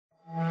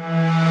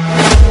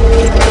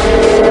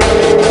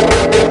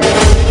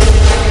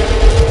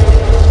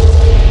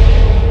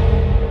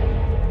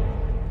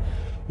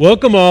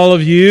Welcome all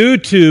of you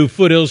to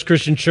Foothills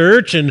Christian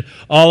Church and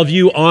all of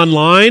you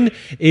online.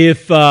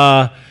 If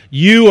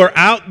you are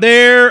out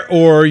there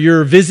or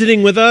you're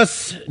visiting with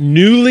us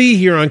newly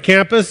here on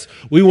campus,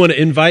 we want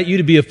to invite you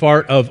to be a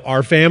part of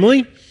our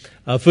family.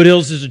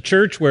 Foothills is a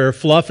church where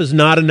fluff is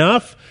not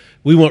enough.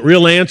 We want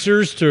real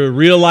answers to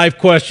real life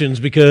questions,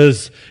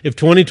 because if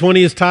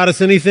 2020 has taught us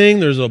anything,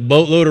 there's a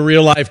boatload of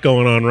real life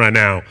going on right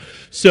now.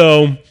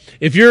 So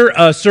if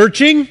you're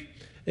searching,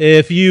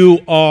 if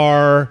you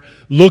are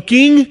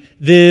looking,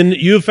 then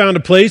you have found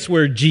a place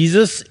where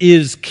Jesus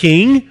is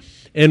King,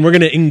 and we're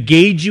going to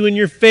engage you in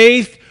your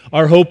faith.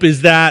 Our hope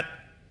is that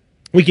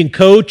we can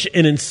coach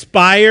and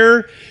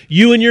inspire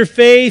you in your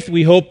faith.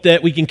 We hope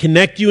that we can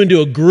connect you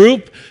into a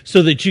group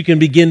so that you can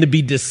begin to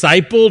be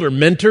discipled or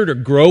mentored or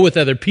grow with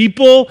other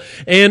people.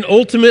 And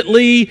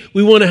ultimately,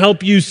 we want to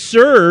help you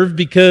serve,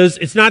 because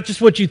it's not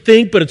just what you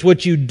think, but it's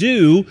what you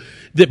do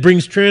that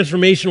brings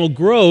transformational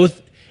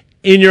growth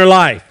in your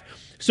life.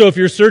 So if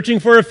you're searching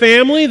for a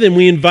family, then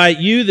we invite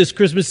you this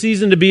Christmas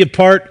season to be a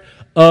part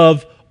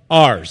of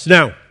ours.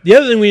 Now, the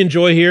other thing we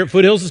enjoy here at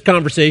Foothills is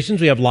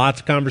conversations. We have lots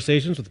of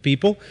conversations with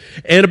people.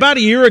 And about a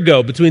year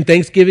ago, between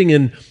Thanksgiving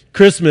and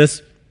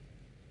Christmas,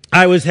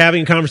 I was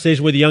having a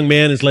conversation with a young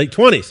man in his late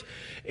 20s.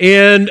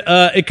 And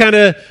it kind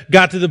of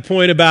got to the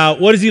point about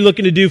what is he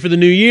looking to do for the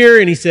new year.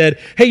 And he said,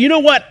 hey, you know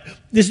what?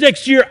 This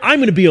next year, I'm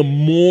going to be a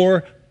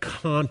more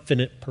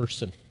confident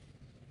person.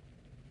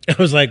 I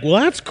was like, well,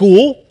 that's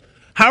cool.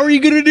 How are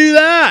you going to do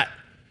that?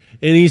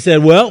 And he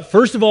said, well,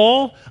 first of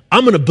all,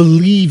 I'm going to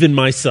believe in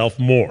myself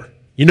more.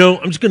 You know,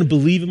 I'm just going to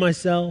believe in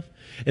myself.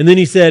 And then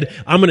he said,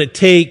 I'm going to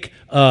take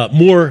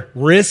more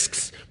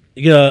risks,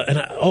 and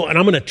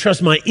I'm going to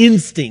trust my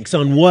instincts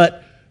on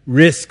what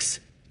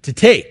risks to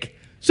take.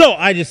 So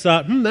I just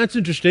thought, that's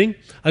interesting.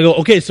 I go,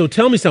 okay, so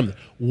tell me something.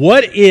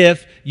 What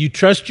if you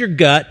trust your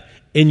gut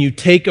and you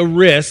take a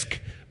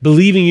risk,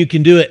 believing you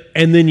can do it,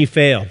 and then you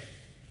fail?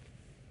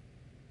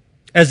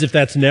 As if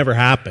that's never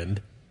happened.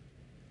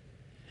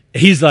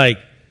 He's like,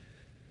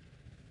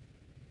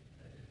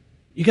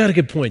 you got a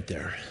good point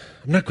there.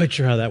 I'm not quite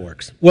sure how that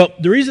works. Well,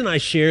 the reason I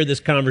share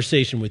this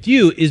conversation with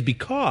you is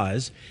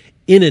because,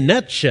 in a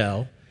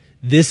nutshell,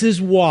 this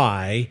is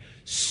why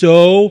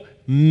so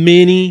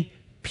many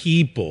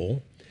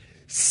people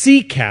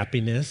seek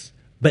happiness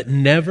but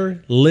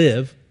never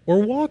live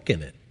or walk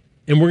in it.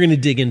 And we're going to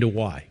dig into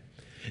why.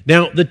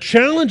 Now, the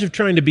challenge of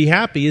trying to be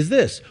happy is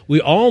this.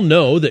 We all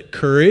know that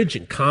courage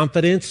and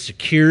confidence,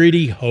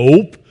 security,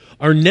 hope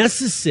are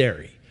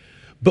necessary.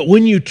 But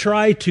when you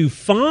try to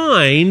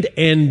find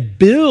and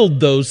build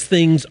those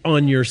things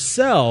on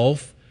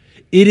yourself,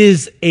 it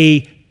is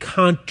a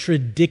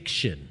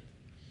contradiction.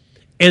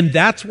 And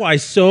that's why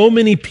so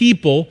many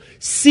people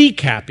seek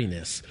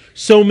happiness.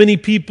 So many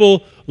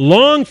people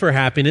long for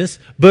happiness,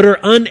 but are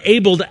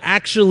unable to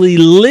actually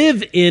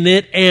live in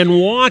it and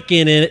walk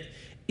in it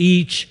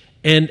each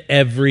and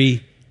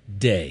every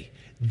day.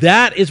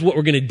 That is what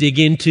we're going to dig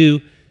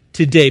into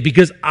today,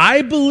 because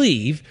I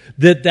believe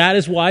that that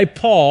is why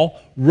Paul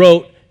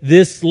wrote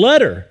this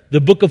letter,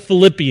 the book of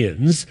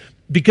Philippians,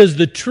 because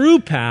the true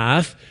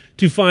path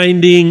to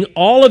finding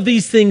all of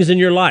these things in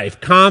your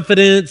life,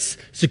 confidence,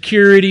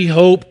 security,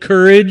 hope,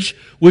 courage,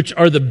 which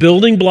are the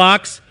building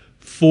blocks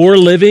for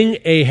living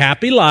a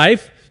happy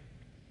life,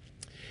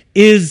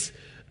 is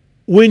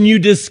when you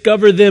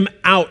discover them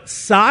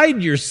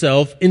outside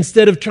yourself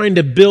instead of trying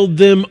to build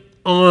them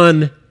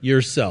on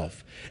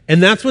yourself.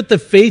 And that's what the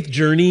faith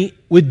journey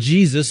with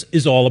Jesus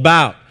is all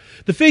about.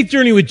 The faith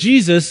journey with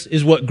Jesus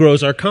is what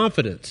grows our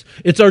confidence.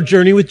 It's our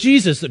journey with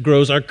Jesus that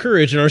grows our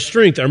courage and our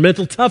strength, our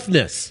mental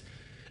toughness.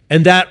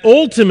 And that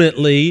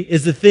ultimately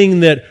is the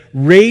thing that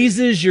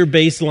raises your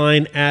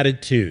baseline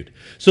attitude.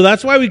 So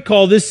that's why we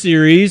call this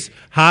series,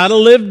 How to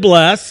Live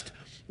Blessed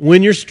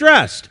When You're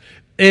Stressed.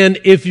 And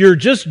if you're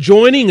just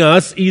joining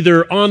us,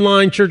 either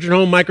online, church at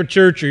home,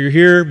 microchurch, or you're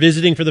here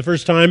visiting for the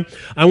first time,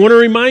 I want to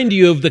remind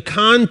you of the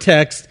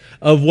context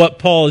of what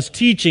Paul is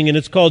teaching, and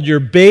it's called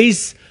your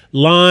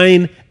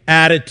baseline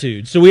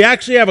attitude. So we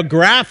actually have a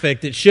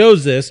graphic that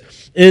shows this,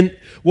 and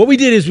what we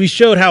did is we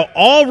showed how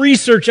all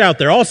research out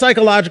there, all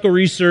psychological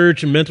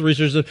research and mental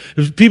research,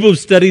 people who've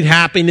studied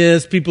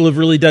happiness, people who've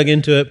really dug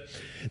into it,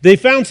 they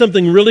found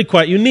something really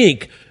quite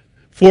unique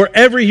for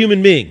every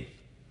human being.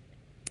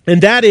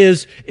 And that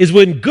is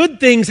when good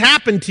things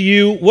happen to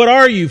you, what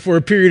are you for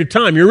a period of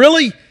time? You're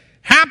really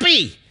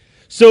happy.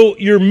 So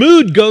your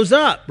mood goes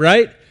up,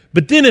 right?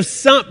 But then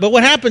but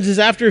what happens is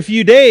after a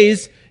few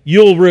days,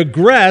 you'll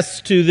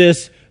regress to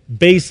this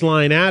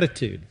baseline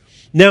attitude.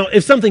 Now,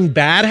 if something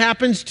bad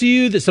happens to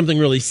you, that's something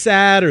really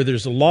sad, or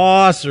there's a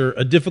loss or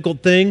a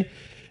difficult thing,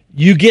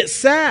 you get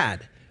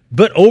sad.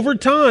 But over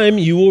time,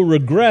 you will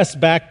regress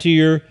back to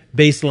your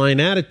baseline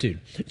attitude.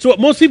 So what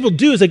most people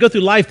do is they go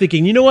through life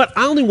thinking, you know what,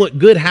 I only want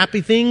good,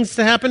 happy things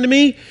to happen to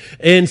me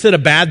instead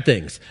of bad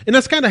things. And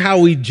that's kind of how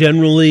we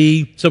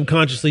generally,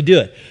 subconsciously do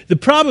it. The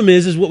problem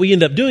is what we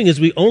end up doing is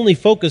we only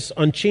focus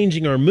on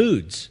changing our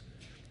moods.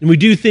 And we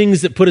do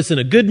things that put us in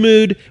a good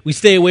mood. We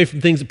stay away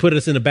from things that put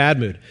us in a bad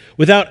mood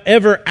without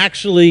ever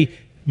actually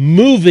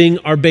moving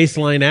our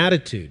baseline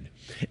attitude.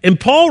 And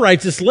Paul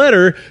writes this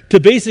letter to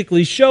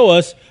basically show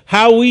us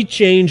how we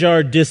change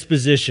our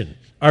disposition,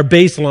 our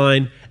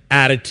baseline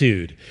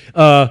attitude.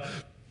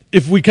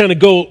 If we kind of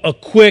go a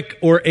quick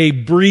or a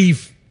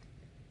brief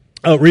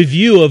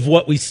review of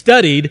what we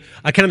studied,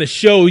 I kind of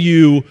show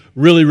you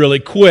really, really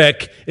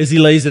quick as he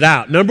lays it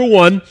out. Number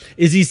one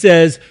is he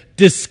says,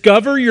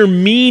 discover your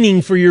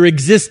meaning for your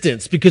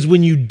existence, because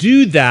when you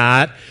do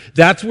that,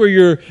 that's where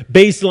your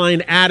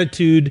baseline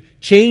attitude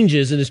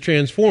changes and is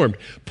transformed.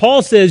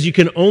 Paul says you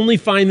can only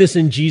find this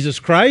in Jesus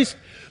Christ,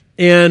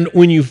 and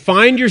when you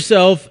find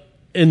yourself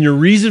and your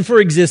reason for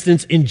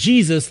existence in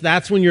Jesus,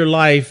 that's when your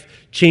life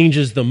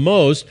changes the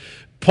most.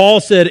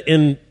 Paul said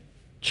in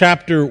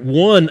chapter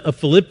 1 of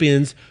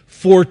Philippians,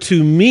 for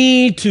to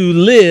me to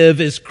live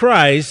is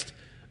Christ,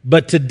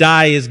 but to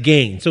die is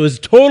gain. So his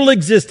total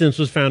existence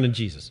was found in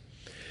Jesus.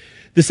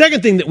 The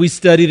second thing that we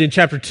studied in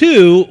chapter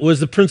 2 was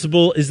the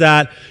principle is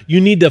that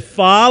you need to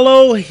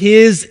follow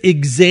his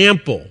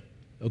example,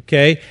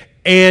 okay?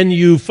 And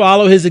you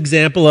follow his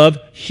example of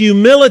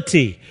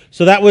humility.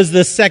 So that was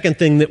the second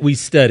thing that we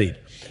studied.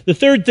 The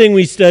third thing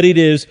we studied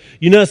is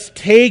you must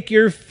take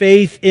your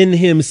faith in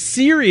him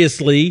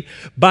seriously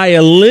by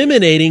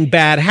eliminating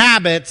bad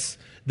habits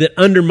that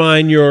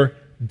undermine your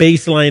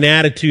baseline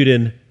attitude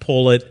and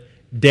pull it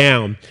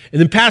down.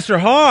 And then Pastor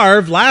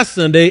Harv, last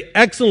Sunday,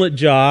 excellent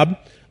job.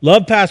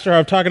 Love Pastor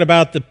Harv talking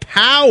about the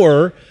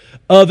power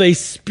of a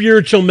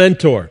spiritual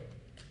mentor.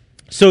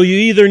 So you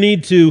either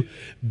need to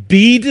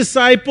be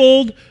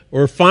discipled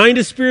or find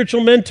a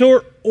spiritual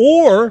mentor,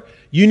 or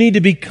you need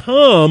to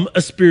become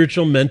a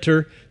spiritual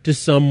mentor to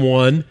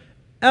someone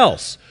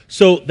else.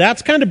 So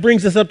that's kind of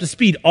brings us up to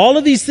speed. All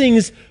of these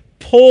things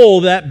pull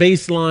that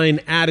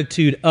baseline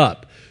attitude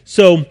up.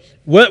 So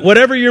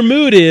whatever your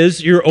mood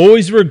is, you're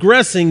always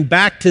regressing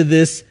back to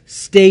this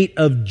state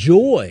of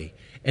joy.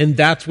 And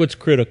that's what's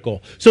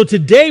critical. So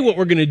today what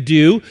we're going to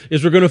do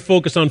is we're going to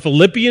focus on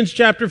Philippians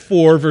chapter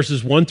 4,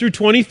 verses 1 through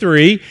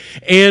 23,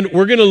 and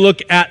we're going to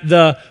look at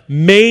the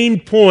main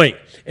point,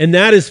 and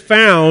that is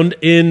found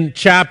in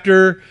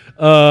chapter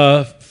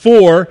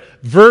 4,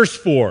 verse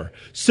 4.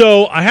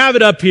 So I have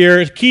it up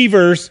here, key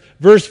verse,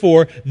 verse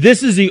 4.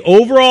 This is the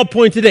overall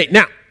point today.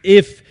 Now,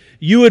 if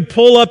you would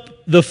pull up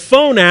the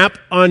phone app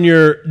on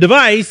your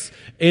device,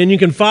 and you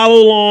can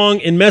follow along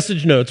in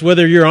message notes,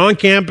 whether you're on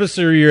campus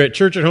or you're at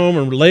church at home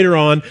or later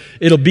on,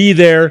 it'll be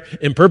there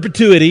in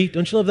perpetuity.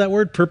 Don't you love that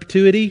word,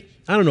 perpetuity?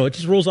 I don't know, it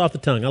just rolls off the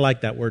tongue. I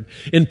like that word.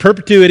 In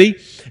perpetuity,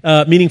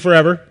 meaning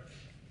forever.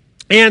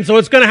 And so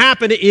what's going to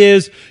happen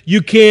is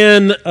you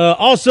can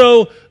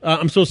also,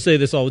 I'm supposed to say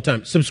this all the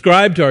time,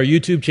 subscribe to our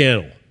YouTube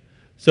channel.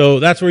 So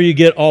that's where you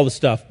get all the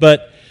stuff.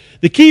 But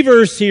the key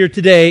verse here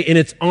today, and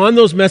it's on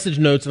those message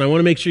notes, and I want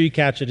to make sure you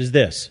catch it, is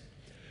this.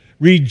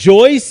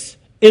 Rejoice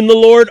in the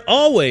Lord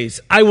always.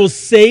 I will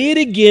say it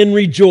again,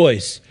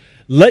 rejoice.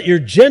 Let your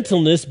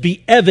gentleness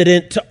be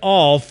evident to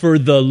all, for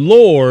the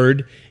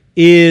Lord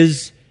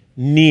is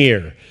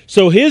near.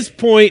 So his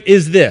point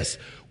is this.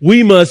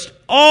 We must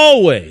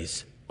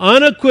always,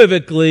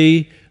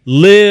 unequivocally,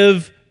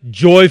 live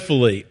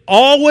joyfully.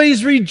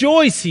 Always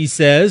rejoice, he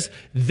says.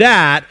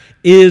 That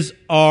is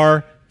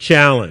our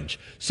challenge.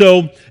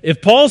 So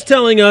if Paul's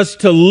telling us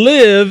to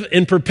live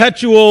in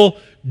perpetual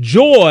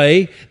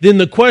joy, then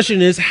the question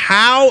is,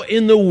 how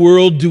in the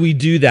world do we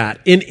do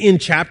that? In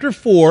chapter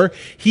 4,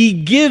 he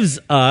gives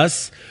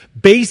us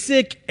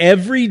basic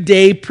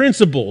everyday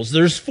principles.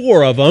 There's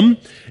 4 of them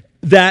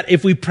that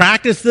if we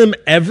practice them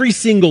every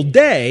single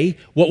day,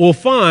 what we'll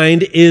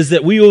find is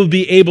that we will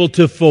be able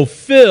to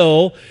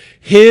fulfill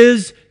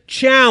his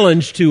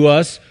challenge to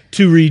us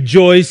to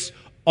rejoice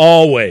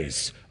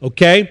always.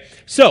 Okay?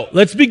 So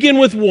let's begin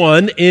with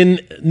one.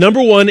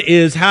 Number 1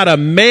 is how to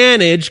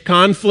manage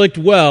conflict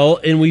well,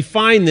 and we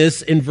find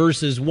this in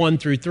verses 1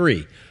 through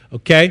 3.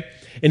 Okay?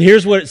 And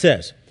here's what it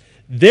says.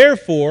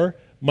 Therefore,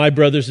 my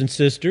brothers and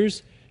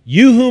sisters,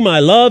 you whom I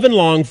love and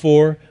long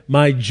for,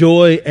 my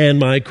joy and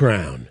my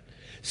crown,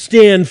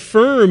 stand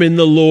firm in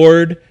the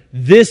Lord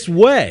this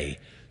way.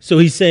 So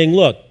he's saying,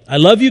 look, I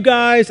love you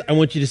guys. I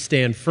want you to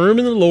stand firm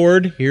in the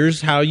Lord.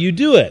 Here's how you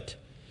do it.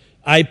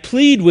 I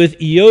plead with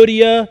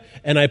Euodia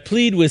and I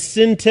plead with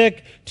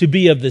Syntyche to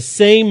be of the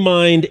same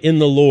mind in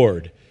the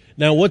Lord.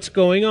 Now, what's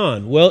going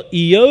on? Well,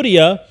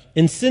 Euodia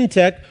and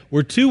Syntyche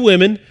were 2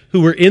 women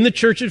who were in the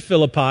church at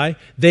Philippi.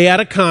 They had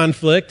a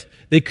conflict.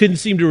 They couldn't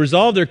seem to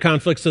resolve their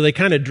conflict, so they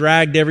kind of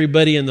dragged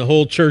everybody in the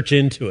whole church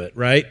into it,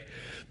 right?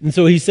 And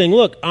so he's saying,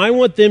 look, I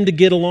want them to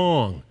get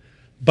along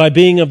by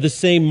being of the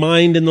same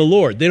mind in the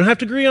Lord. They don't have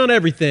to agree on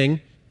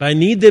everything, but I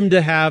need them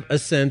to have a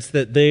sense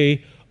that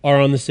they are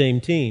on the same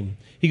team.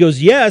 He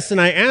goes, yes,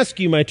 and I ask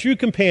you, my true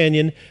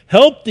companion,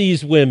 help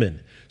these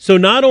women. So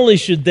not only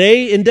should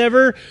they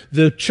endeavor,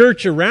 the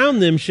church around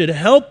them should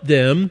help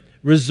them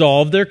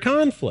resolve their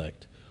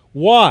conflict.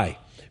 Why?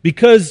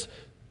 Because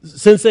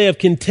since they have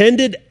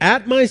contended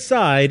at my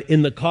side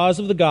in the cause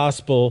of the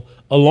gospel,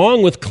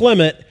 along with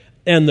Clement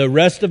and the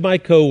rest of my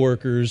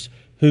co-workers,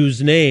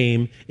 whose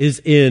name is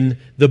in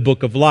the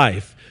book of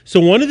life. So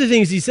one of the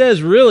things he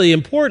says really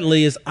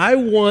importantly is I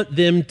want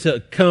them to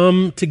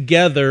come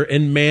together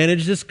and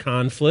manage this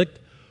conflict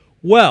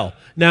well.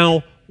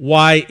 Now,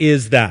 why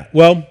is that?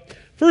 Well,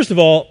 first of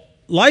all,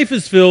 life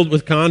is filled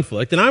with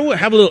conflict, and I will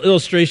have a little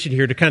illustration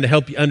here to kind of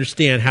help you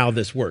understand how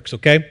this works,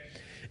 okay?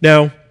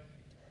 Now,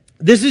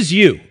 this is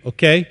you,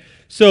 okay?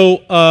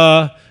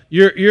 So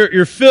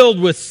you're filled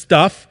with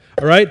stuff,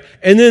 all right?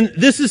 And then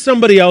this is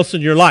somebody else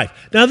in your life.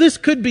 Now, this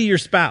could be your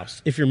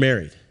spouse if you're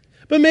married,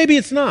 but maybe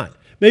it's not.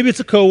 Maybe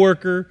it's a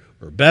coworker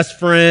or best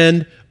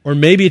friend, or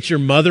maybe it's your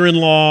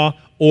mother-in-law,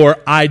 or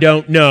I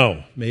don't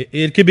know.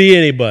 It could be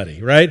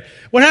anybody, right?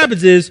 What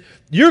happens is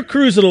you're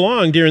cruising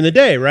along during the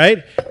day,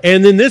 right?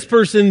 And then this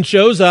person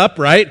shows up,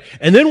 right?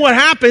 And then what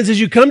happens is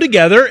you come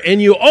together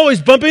and you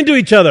always bump into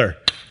each other.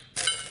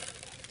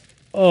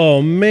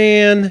 Oh,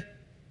 man.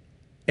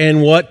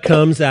 And what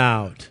comes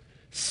out?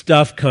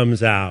 Stuff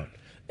comes out.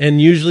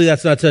 And usually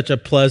that's not such a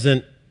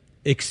pleasant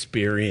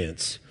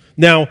experience.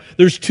 Now,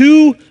 there's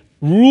two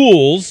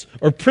rules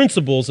or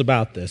principles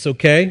about this,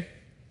 okay?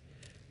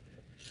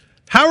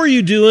 How are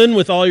you doing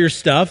with all your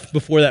stuff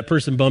before that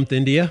person bumped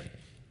into you?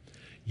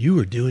 You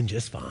were doing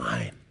just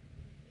fine.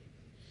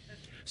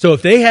 So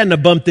if they hadn't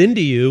have bumped into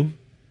you,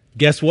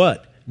 guess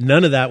what?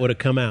 None of that would have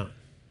come out.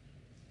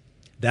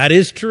 That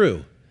is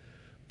true.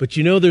 But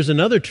you know there's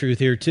another truth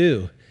here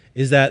too,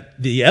 is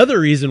that the other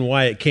reason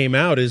why it came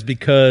out is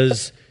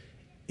because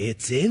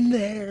it's in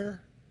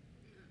there.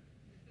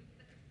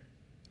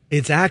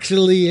 It's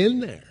actually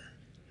in there.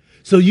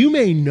 So you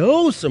may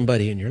know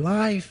somebody in your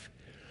life,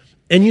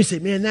 and you say,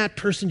 man, that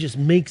person just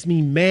makes me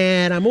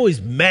mad. I'm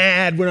always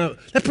mad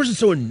that person's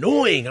so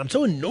annoying. I'm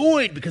so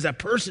annoyed because that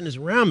person is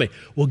around me.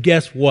 Well,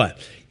 guess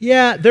what?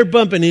 Yeah, they're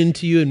bumping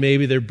into you, and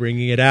maybe they're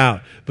bringing it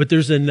out. But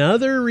there's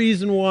another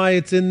reason why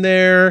it's in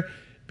there,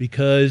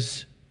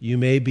 because you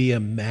may be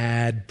a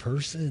mad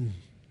person.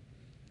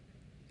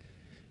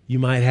 You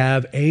might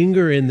have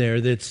anger in there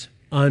that's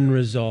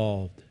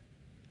unresolved.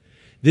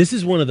 This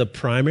is one of the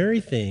primary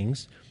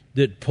things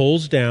that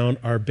pulls down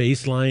our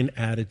baseline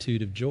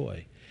attitude of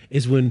joy,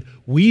 is when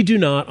we do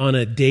not on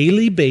a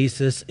daily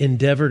basis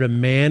endeavor to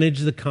manage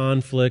the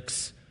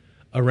conflicts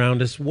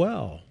around us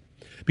well.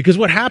 Because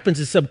what happens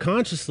is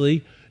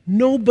subconsciously,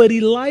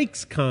 nobody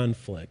likes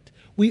conflict.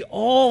 We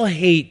all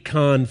hate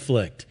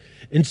conflict.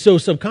 And so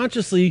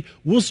subconsciously,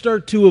 we'll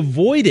start to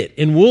avoid it,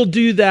 and we'll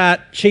do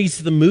that chase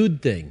the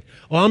mood thing.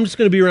 Oh, I'm just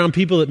going to be around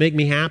people that make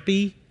me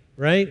happy,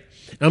 right?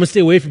 I'm going to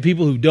stay away from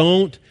people who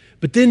don't.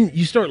 But then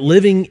you start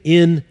living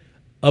in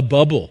a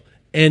bubble.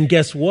 And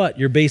guess what?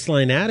 Your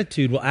baseline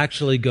attitude will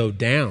actually go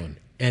down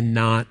and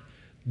not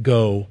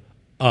go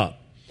up.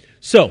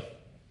 So,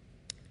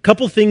 a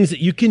couple things that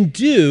you can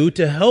do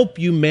to help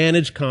you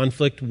manage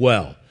conflict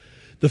well.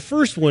 The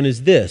first one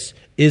is this,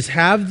 is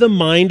have the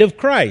mind of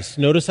Christ.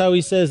 Notice how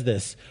he says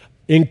this.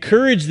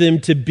 Encourage them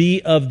to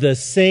be of the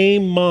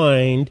same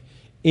mind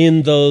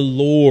in the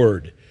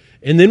Lord.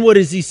 And then what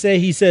does he say?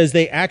 He says,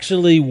 they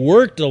actually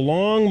worked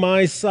along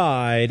my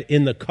side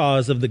in the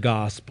cause of the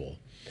gospel.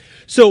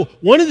 So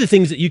one of the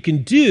things that you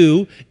can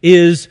do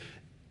is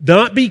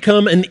not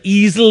become an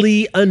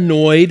easily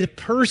annoyed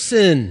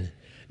person.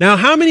 Now,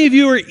 how many of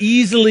you are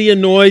easily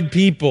annoyed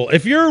people?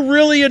 If you're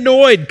really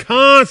annoyed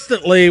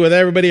constantly with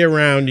everybody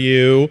around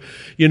you,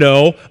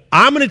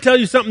 I'm going to tell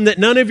you something that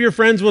none of your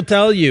friends will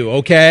tell you,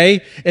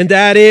 okay? And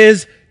that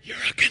is, you're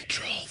a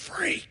control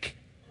freak.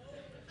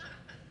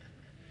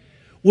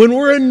 When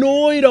we're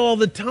annoyed all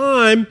the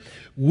time,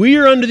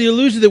 we're under the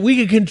illusion that we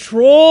can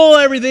control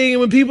everything, and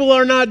when people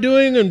are not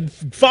doing and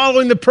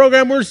following the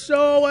program, we're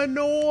so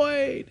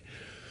annoyed.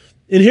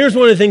 And here's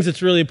one of the things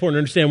that's really important to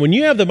understand. When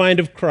you have the mind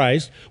of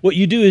Christ, what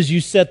you do is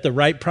you set the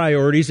right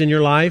priorities in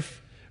your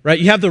life, right?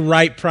 You have the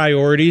right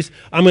priorities.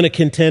 I'm going to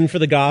contend for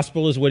the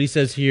gospel is what he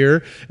says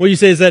here. What he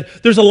says is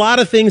that there's a lot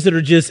of things that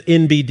are just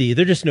NBD.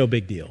 They're just no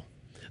big deal.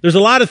 There's a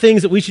lot of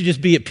things that we should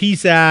just be at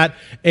peace at,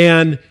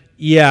 and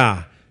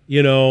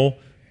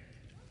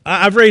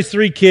I've raised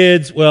 3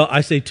 kids. Well, I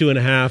say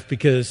 2.5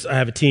 because I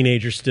have a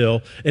teenager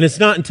still. And it's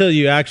not until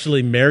you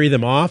actually marry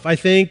them off, I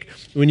think,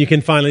 when you can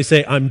finally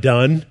say, I'm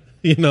done,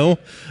 Even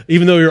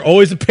though you're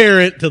always a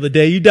parent till the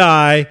day you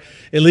die,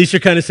 at least you're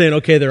kind of saying,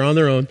 okay, they're on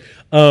their own.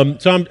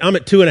 So I'm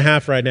at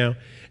 2.5 right now.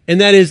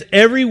 And that is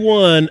every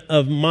one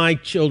of my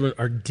children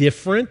are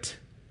different.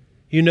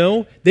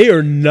 They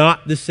are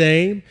not the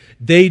same.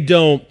 They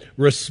don't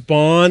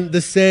respond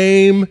the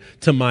same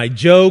to my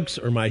jokes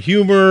or my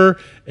humor.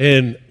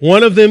 And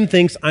one of them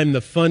thinks I'm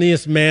the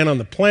funniest man on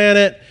the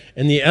planet.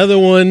 And the other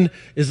one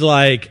is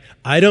like,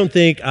 I don't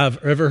think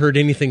I've ever heard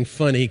anything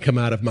funny come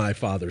out of my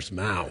father's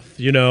mouth,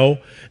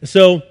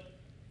 So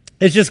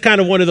it's just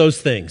kind of one of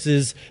those things,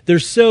 is they're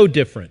so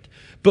different.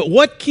 But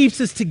what keeps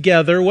us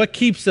together, what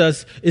keeps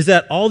us, is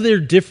that all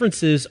their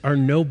differences are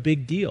no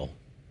big deal.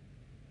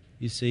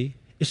 You see?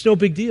 It's no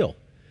big deal.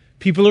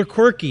 People are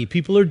quirky.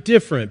 People are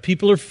different.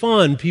 People are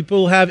fun.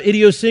 People have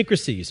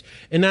idiosyncrasies.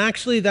 And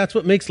actually, that's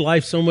what makes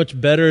life so much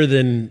better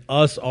than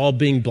us all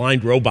being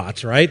blind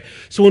robots, right?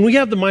 So when we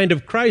have the mind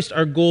of Christ,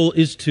 our goal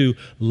is to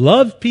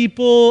love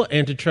people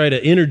and to try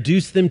to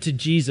introduce them to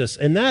Jesus.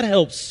 And that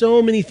helps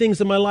so many things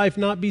in my life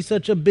not be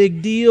such a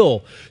big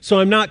deal.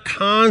 So I'm not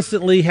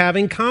constantly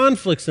having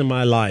conflicts in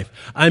my life.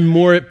 I'm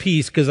more at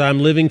peace because I'm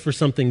living for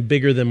something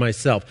bigger than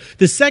myself.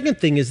 The second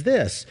thing is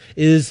this,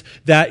 is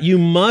that you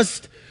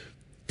must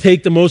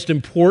take the most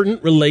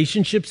important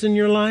relationships in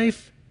your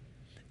life,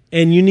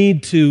 and you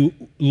need to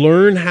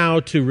learn how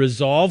to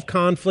resolve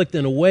conflict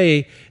in a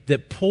way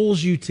that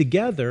pulls you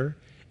together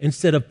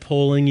instead of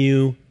pulling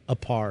you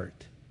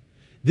apart.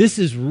 This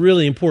is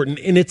really important,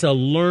 and it's a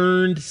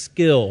learned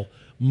skill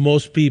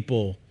most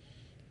people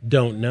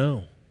don't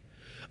know.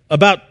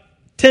 About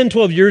 10,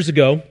 12 years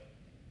ago,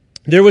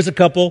 there was a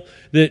couple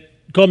that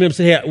called me up and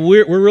said, hey,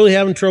 we're really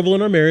having trouble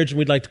in our marriage, and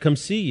we'd like to come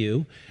see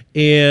you.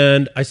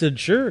 And I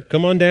said, sure,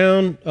 come on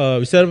down.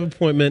 We set up an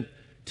appointment.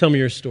 Tell me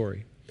your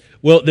story.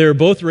 Well, they were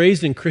both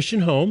raised in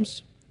Christian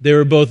homes. They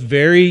were both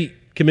very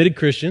committed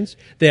Christians.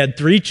 They had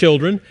 3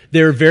 children.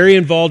 They were very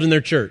involved in their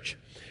church.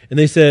 And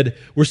they said,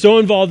 we're so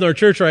involved in our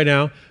church right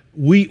now,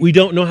 we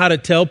don't know how to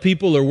tell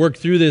people or work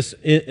through this.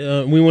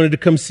 We wanted to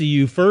come see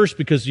you first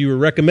because you were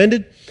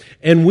recommended.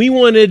 And we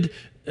wanted,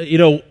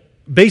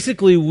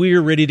 basically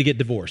we're ready to get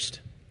divorced.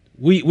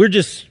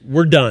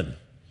 We're done.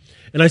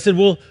 And I said,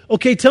 well,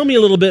 okay, tell me a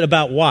little bit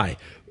about why.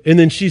 And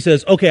then she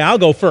says, okay, I'll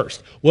go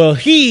first. Well,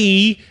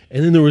 and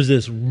then there was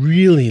this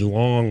really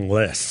long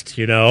list,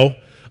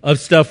 of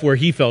stuff where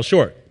he fell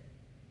short.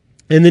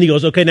 And then he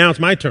goes, okay, now it's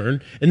my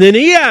turn. And then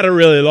he had a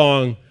really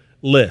long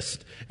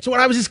list. So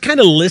I was just kind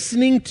of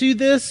listening to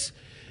this,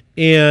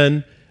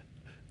 and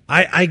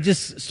I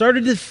just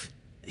started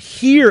to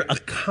hear a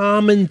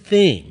common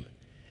theme.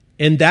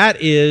 And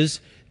that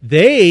is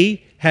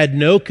they had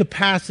no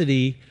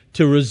capacity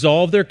to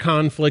resolve their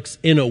conflicts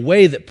in a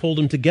way that pulled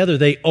them together.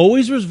 They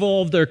always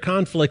resolved their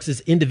conflicts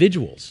as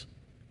individuals.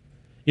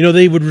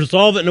 They would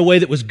resolve it in a way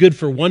that was good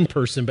for one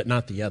person but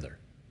not the other.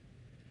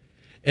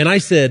 And I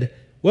said,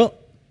 well,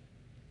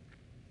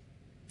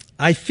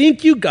 I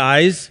think you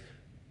guys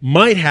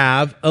might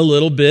have a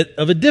little bit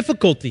of a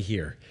difficulty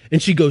here.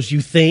 And she goes, you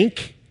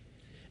think?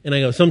 And I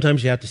go,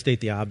 sometimes you have to state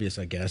the obvious,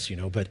 I guess,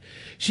 but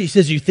she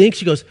says, you think?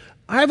 She goes,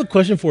 I have a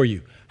question for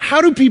you.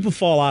 How do people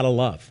fall out of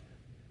love?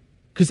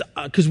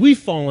 Because we've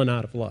fallen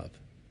out of love.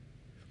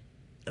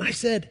 And I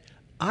said,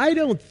 I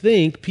don't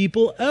think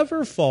people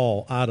ever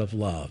fall out of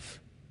love.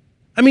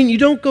 I mean, you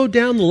don't go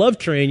down the love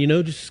train,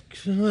 just,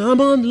 I'm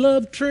on the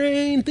love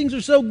train, things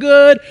are so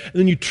good, and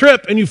then you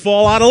trip and you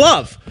fall out of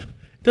love.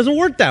 It doesn't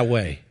work that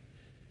way.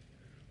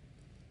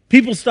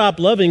 People stop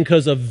loving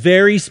because of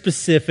very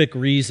specific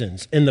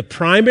reasons. And the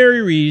primary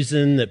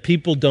reason that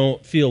people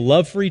don't feel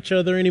love for each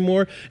other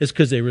anymore is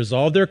because they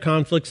resolve their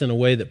conflicts in a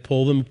way that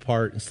pull them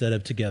apart instead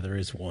of together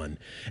as one.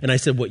 And I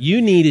said, what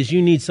you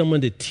need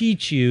someone to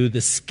teach you the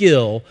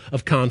skill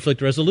of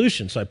conflict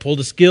resolution. So I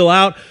pulled a skill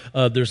out.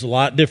 There's a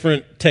lot of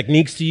different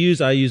techniques to use.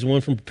 I use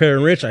one from Prepare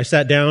and Rich. I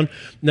sat down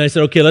and I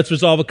said, okay, let's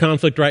resolve a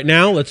conflict right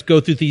now. Let's go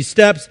through these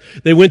steps.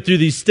 They went through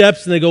these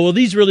steps and they go, well,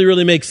 these really,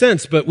 really make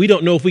sense, but we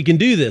don't know if we can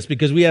do this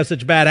because we have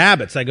such bad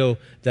habits. I go,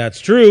 that's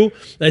true.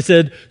 I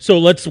said, so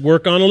let's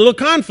work on a little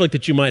conflict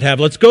that you might have.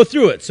 Let's go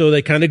through it. So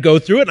they kind of go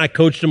through it, and I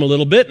coached them a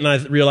little bit, and I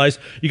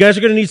realized you guys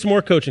are going to need some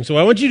more coaching. So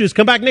what I want you to do is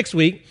come back next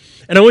week,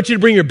 and I want you to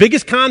bring your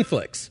biggest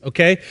conflicts,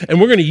 okay? And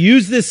we're going to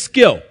use this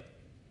skill.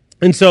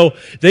 And so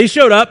they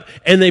showed up,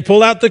 and they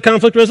pulled out the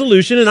conflict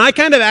resolution, and I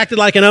kind of acted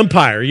like an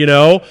umpire,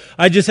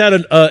 I just had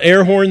an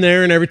air horn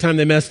there, and every time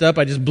they messed up,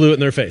 I just blew it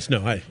in their face.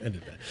 No, I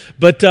did that.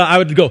 But I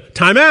would go,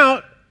 time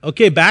out.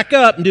 Okay, back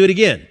up and do it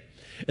again.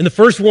 And the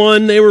first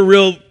one, they were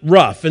real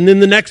rough. And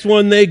then the next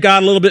one, they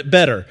got a little bit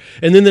better.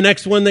 And then the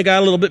next one, they got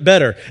a little bit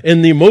better.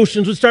 And the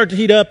emotions would start to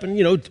heat up and,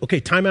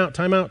 okay, time out,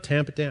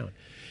 tamp it down.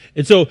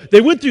 And so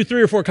they went through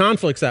 3 or 4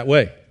 conflicts that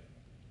way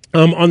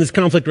on this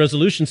conflict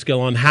resolution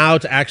skill on how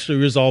to actually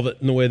resolve it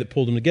in the way that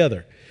pulled them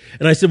together.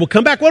 And I said, well,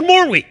 come back one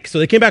more week. So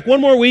they came back one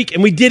more week,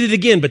 and we did it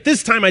again. But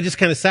this time, I just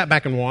kind of sat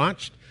back and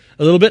watched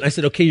a little bit. And I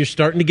said, okay, you're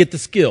starting to get the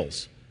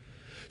skills.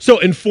 So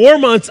in 4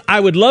 months, I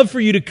would love for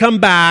you to come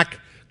back,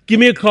 give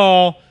me a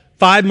call,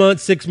 5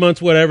 months, 6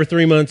 months, whatever,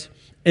 3 months,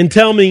 and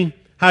tell me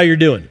how you're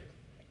doing.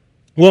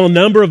 Well, a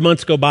number of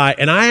months go by,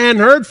 and I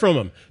hadn't heard from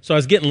them. So I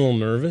was getting a little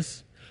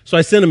nervous. So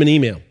I sent them an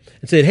email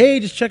and said, hey,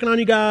 just checking on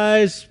you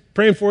guys,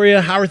 praying for you.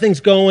 How are things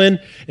going?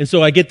 And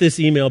so I get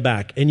this email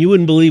back, and you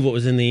wouldn't believe what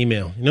was in the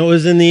email. You know what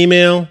was in the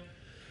email?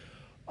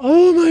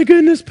 Oh, my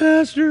goodness,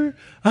 Pastor,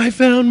 I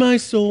found my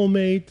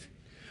soulmate.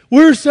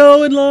 We're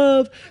so in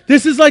love.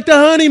 This is like the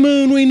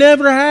honeymoon we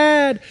never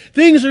had.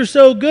 Things are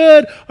so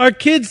good. Our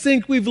kids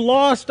think we've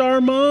lost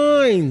our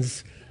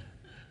minds.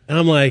 And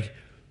I'm like,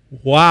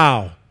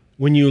 wow.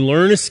 When you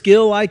learn a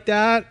skill like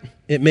that,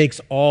 it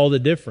makes all the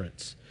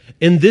difference.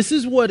 And this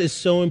is what is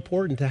so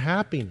important to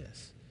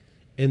happiness.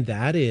 And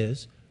that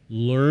is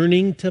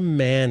learning to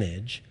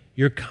manage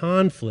your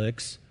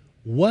conflicts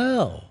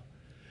well.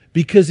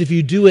 Because if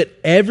you do it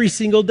every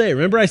single day,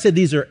 remember I said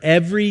these are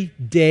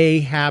everyday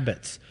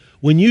habits.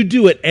 When you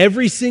do it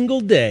every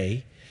single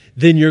day,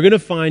 then you're going to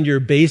find your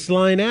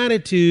baseline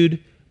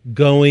attitude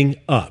going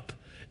up.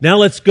 Now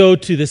let's go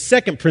to the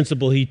second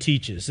principle he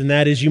teaches, and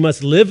that is you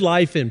must live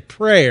life in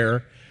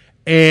prayer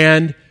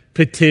and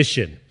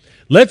petition.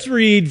 Let's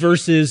read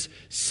verses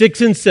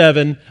 6 and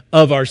 7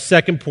 of our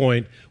second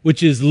point,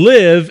 which is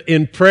live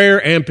in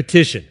prayer and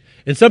petition.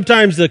 And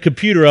sometimes the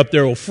computer up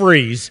there will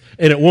freeze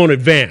and it won't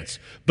advance.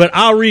 But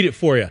I'll read it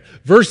for you.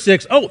 Verse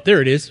 6, oh,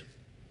 there it is.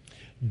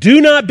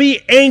 Do not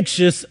be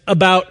anxious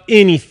about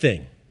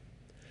anything,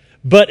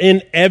 but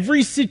in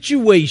every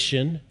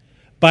situation,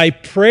 by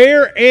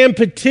prayer and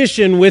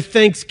petition with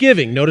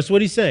thanksgiving. Notice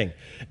what he's saying.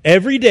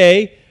 Every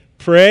day,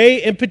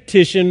 pray and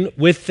petition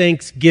with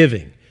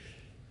thanksgiving.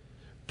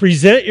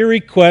 Present your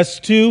requests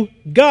to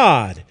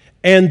God,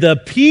 and the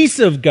peace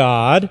of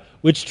God,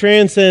 which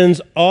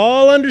transcends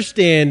all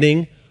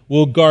understanding,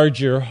 will guard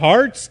your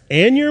hearts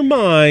and your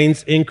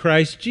minds in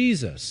Christ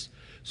Jesus.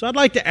 So I'd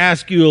like to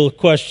ask you a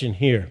question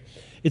here.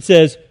 It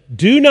says,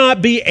 do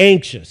not be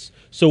anxious.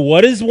 So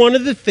what is one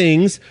of the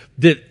things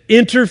that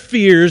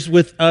interferes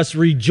with us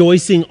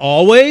rejoicing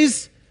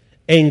always?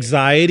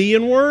 Anxiety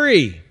and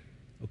worry.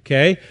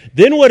 Okay?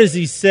 Then what does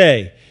he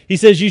say? He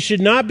says you should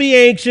not be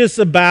anxious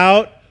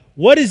about,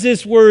 what does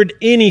this word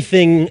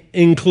anything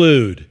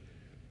include?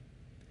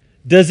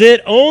 Does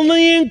it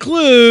only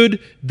include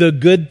the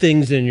good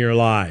things in your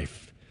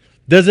life?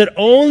 Does it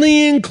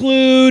only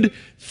include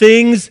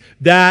things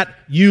that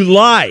you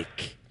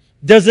like?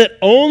 Does it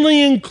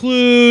only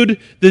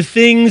include the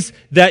things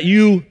that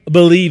you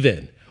believe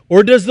in?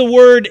 Or does the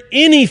word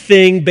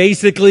anything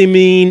basically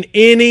mean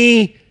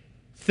anything?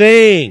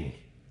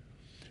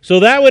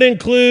 So that would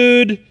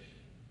include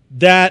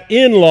that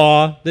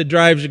in-law that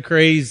drives you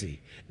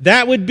crazy.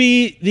 That would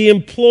be the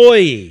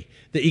employee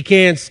that you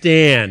can't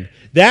stand.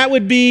 That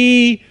would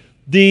be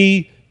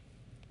the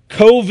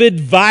COVID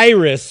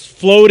virus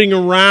floating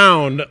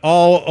around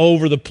all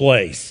over the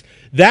place.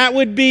 That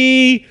would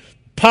be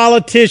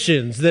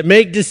politicians that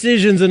make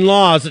decisions and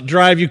laws that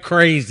drive you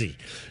crazy.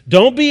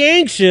 Don't be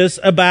anxious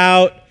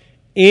about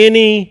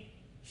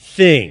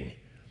anything.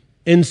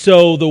 And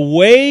so the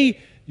way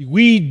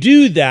we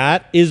do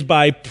that is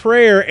by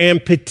prayer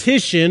and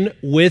petition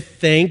with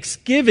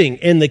thanksgiving.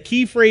 And the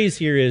key phrase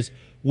here is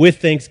with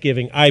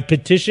thanksgiving. I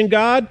petition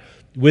God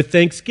with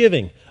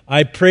thanksgiving.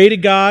 I pray to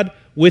God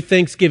with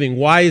thanksgiving.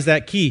 Why is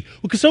that key?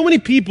 Well, because so many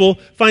people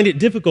find it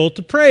difficult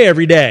to pray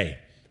every day.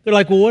 They're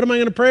like, well, what am I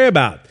going to pray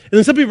about? And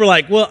then some people are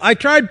like, well, I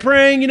tried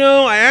praying,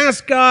 I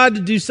asked God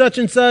to do such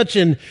and such,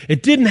 and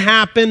it didn't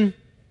happen.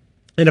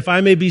 And if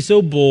I may be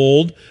so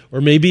bold or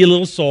maybe a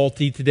little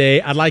salty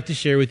today, I'd like to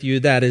share with you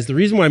that is the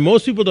reason why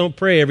most people don't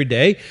pray every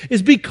day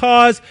is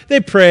because they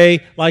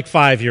pray like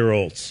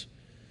 5-year-olds.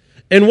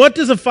 And what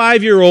does a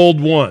 5-year-old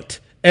want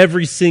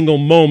every single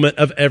moment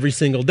of every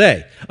single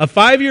day? A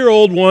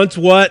 5-year-old wants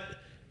what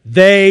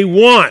they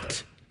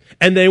want,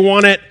 and they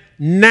want it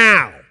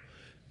now.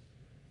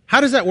 How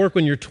does that work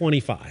when you're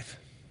 25?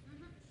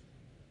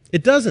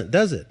 It doesn't,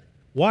 does it?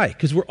 Why?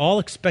 Because we're all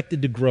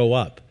expected to grow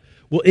up.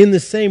 Well, in the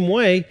same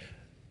way,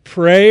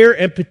 prayer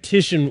and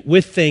petition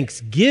with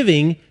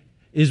thanksgiving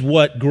is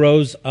what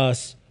grows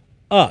us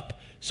up.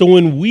 So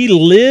when we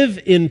live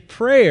in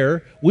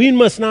prayer, we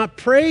must not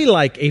pray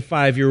like a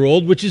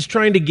 5-year-old, which is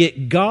trying to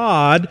get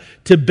God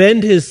to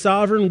bend his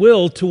sovereign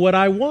will to what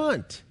I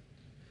want.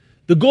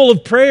 The goal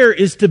of prayer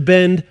is to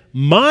bend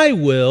my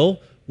will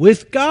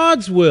with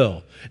God's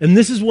will. And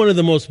this is one of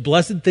the most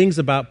blessed things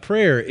about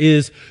prayer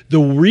is the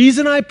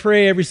reason I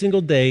pray every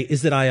single day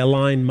is that I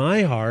align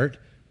my heart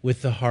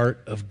with the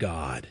heart of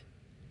God.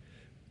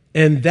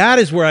 And that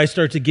is where I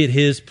start to get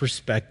his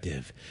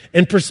perspective.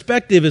 And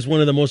perspective is one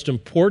of the most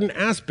important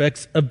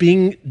aspects of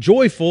being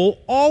joyful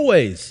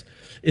always,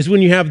 is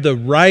when you have the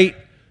right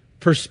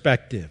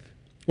perspective.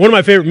 One of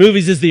my favorite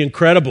movies is The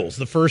Incredibles,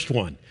 the first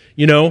one,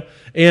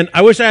 And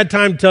I wish I had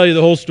time to tell you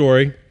the whole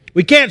story.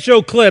 We can't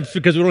show clips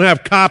because we don't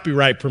have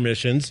copyright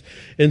permissions.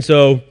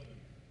 But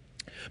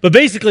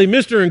basically,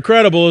 Mr.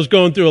 Incredible is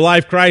going through a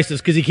life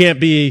crisis because he can't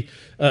be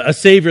a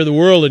savior of the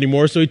world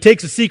anymore. So he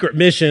takes a secret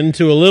mission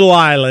to a little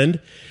island,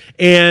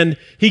 and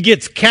he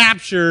gets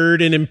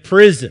captured and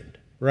imprisoned,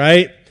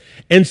 right?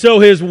 And so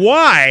his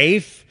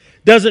wife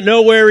doesn't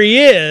know where he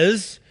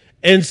is,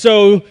 and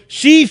so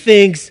she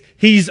thinks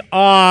he's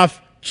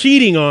off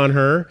cheating on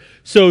her.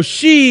 So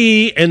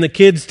she and the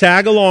kids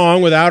tag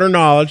along without her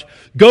knowledge,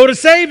 go to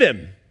save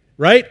him,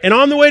 right? And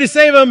on the way to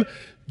save him,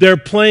 their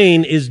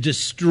plane is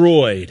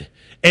destroyed.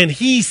 And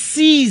he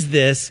sees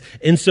this,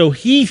 and so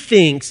he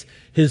thinks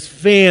his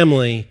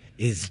family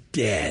is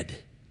dead.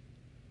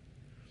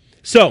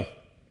 So,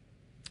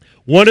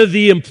 one of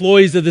the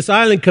employees of this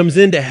island comes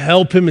in to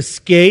help him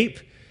escape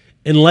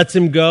and lets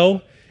him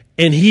go.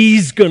 And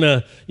he's going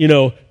to,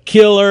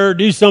 kill her,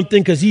 do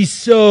something because he's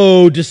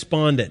so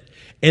despondent.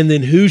 And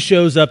then who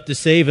shows up to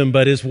save him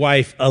but his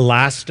wife,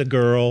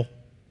 Elastigirl?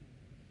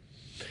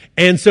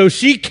 And so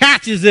she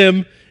catches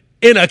him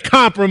in a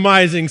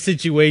compromising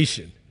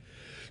situation.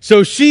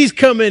 So she's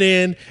coming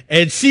in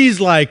and he's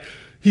like,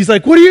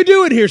 what are you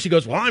doing here? She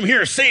goes, well, I'm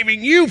here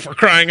saving you, for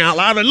crying out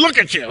loud, and look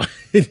at you.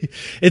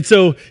 And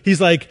so he's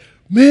like,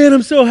 man,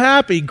 I'm so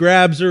happy.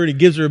 Grabs her and he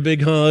gives her a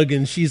big hug,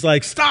 and she's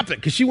like, stop it,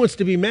 because she wants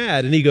to be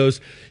mad. And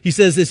he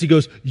says this,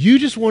 you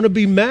just want to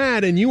be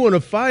mad and you want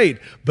to fight,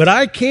 but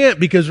I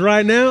can't, because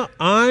right now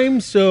I'm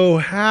so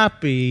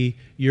happy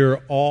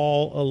you're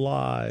all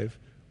alive.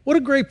 What a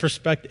great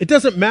perspective. It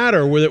doesn't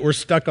matter whether we're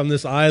stuck on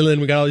this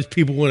island, we got all these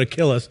people who want to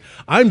kill us.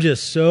 I'm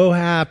just so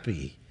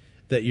happy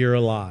that you're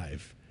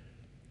alive.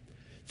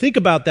 Think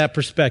about that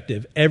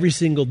perspective every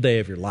single day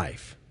of your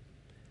life.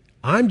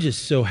 I'm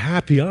just so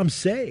happy I'm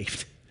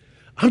saved.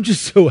 I'm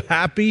just so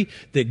happy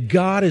that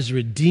God has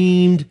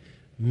redeemed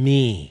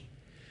me.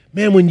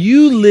 Man, when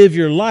you live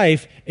your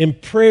life in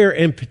prayer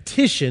and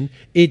petition,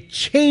 it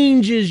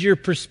changes your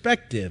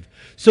perspective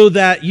so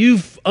that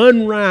you've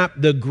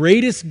unwrapped the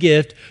greatest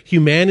gift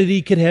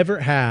humanity could ever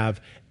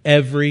have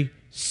every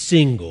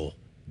single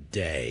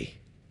day.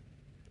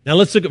 Now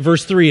let's look at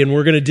verse 3, and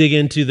we're going to dig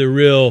into the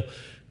real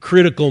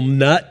critical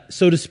nut,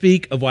 so to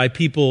speak, of why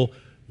people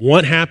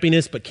want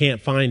happiness but can't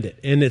find it.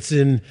 And it's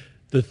in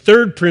the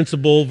third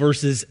principle,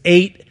 verses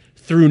 8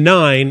 through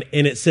 9,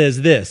 and it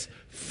says this: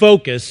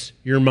 focus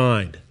your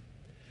mind.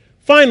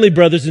 Finally,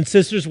 brothers and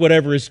sisters,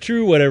 whatever is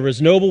true, whatever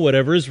is noble,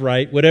 whatever is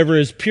right, whatever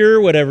is pure,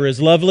 whatever is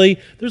lovely.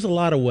 There's a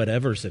lot of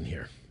whatevers in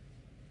here.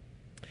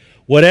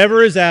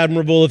 Whatever is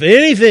admirable, if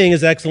anything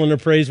is excellent or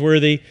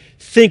praiseworthy,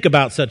 think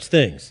about such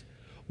things.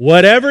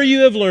 Whatever you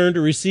have learned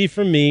or received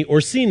from me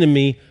or seen in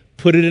me,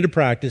 put it into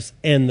practice,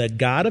 and the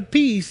God of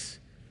peace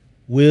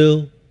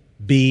will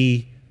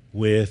be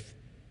with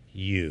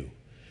you.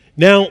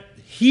 Now,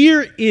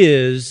 here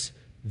is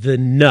the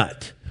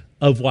nut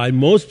of why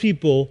most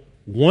people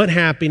want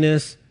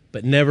happiness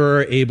but never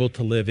are able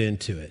to live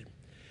into it.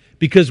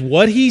 Because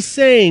what he's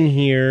saying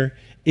here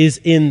is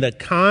in the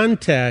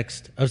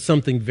context of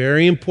something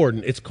very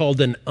important. It's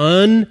called an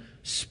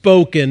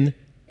unspoken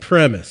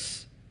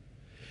premise.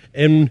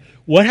 And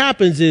what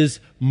happens is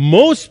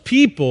most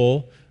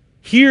people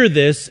hear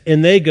this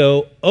and they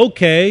go,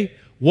 okay,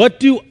 what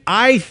do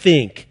I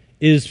think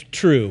is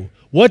true?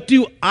 What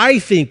do I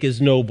think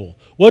is noble?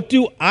 What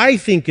do I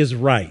think is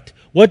right?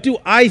 What do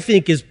I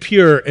think is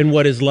pure and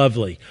what is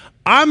lovely?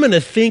 I'm going to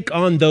think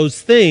on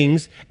those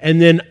things,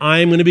 and then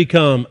I'm going to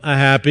become a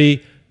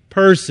happy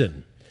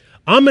person.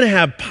 I'm going to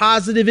have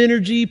positive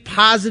energy,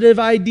 positive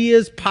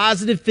ideas,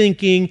 positive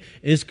thinking,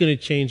 and it's going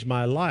to change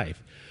my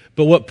life.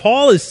 But what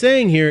Paul is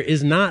saying here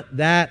is not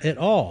that at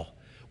all.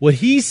 What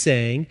he's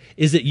saying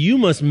is that you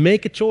must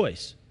make a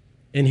choice.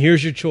 And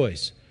here's your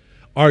choice.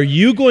 Are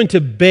you going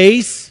to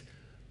base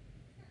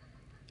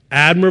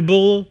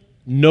admirable,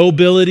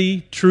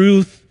 nobility,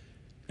 truth,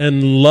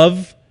 and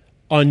love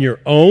on your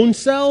own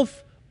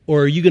self,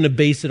 or are you going to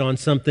base it on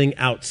something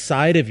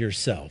outside of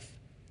yourself?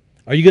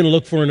 Are you going to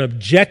look for an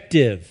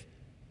objective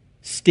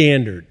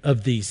standard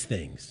of these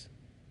things?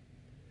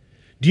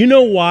 Do you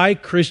know why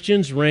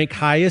Christians rank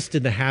highest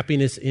in the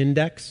happiness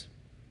index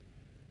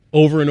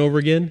over and over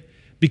again?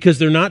 Because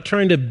they're not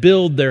trying to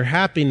build their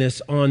happiness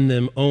on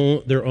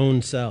their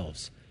own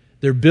selves.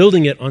 They're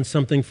building it on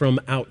something from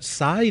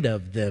outside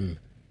of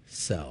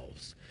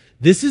themselves.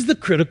 This is the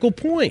critical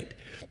point,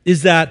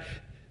 is that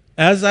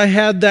as I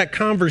had that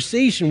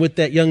conversation with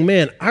that young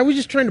man, I was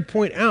just trying to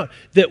point out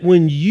that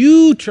when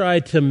you try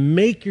to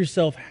make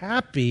yourself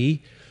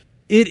happy,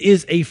 it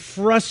is a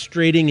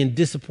frustrating and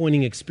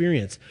disappointing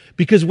experience.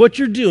 Because what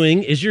you're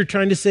doing is you're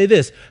trying to say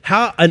this: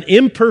 how an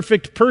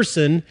imperfect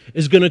person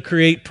is going to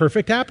create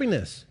perfect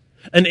happiness.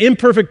 An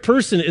imperfect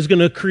person is going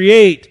to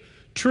create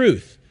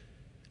truth.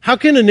 How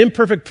can an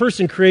imperfect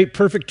person create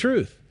perfect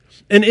truth?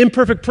 An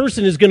imperfect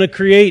person is going to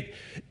create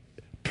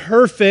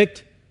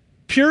perfect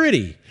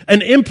purity.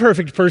 An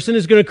imperfect person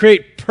is going to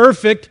create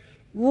perfect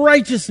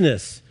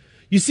righteousness.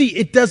 You see,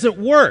 it doesn't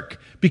work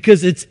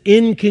because it's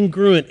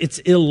incongruent, it's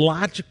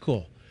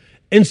illogical.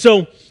 And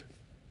so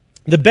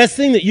the best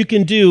thing that you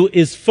can do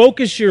is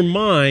focus your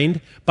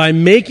mind by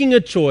making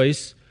a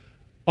choice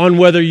on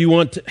whether you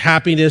want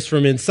happiness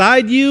from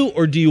inside you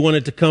or do you want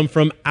it to come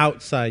from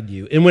outside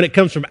you. And when it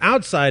comes from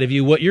outside of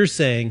you, what you're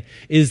saying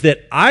is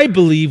that I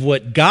believe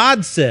what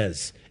God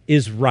says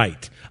is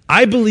right.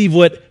 I believe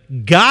what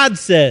God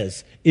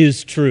says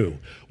is true.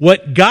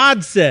 What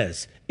God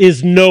says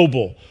is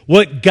noble.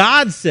 What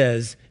God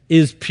says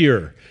is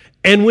pure.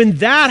 And when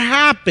that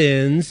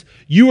happens,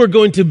 you are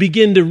going to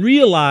begin to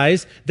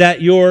realize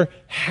that your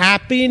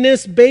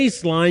happiness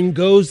baseline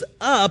goes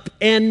up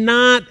and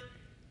not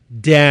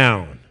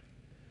down.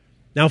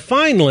 Now,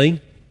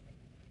 finally,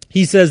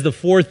 he says the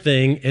fourth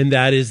thing, and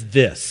that is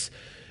this.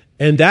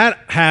 And that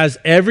has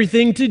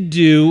everything to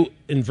do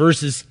in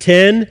verses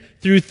 10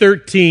 through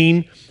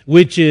 13,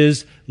 which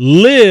is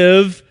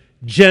live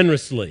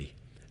generously.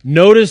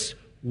 Notice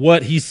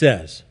what he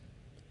says.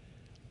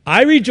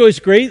 I rejoice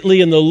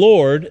greatly in the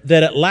Lord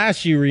that at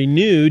last you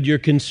renewed your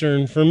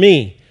concern for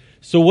me.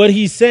 So what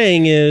he's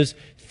saying is,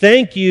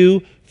 thank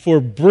you for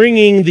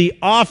bringing the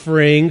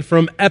offering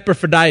from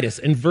Epaphroditus.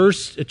 In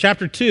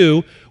chapter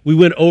 2, we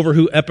went over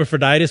who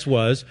Epaphroditus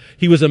was.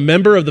 He was a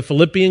member of the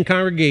Philippian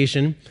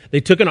congregation. They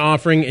took an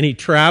offering, and he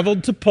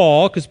traveled to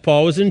Paul, because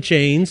Paul was in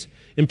chains,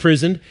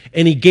 imprisoned,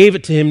 and he gave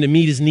it to him to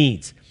meet his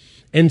needs.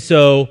 And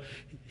so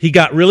he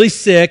got really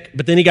sick,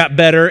 but then he got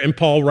better, and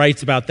Paul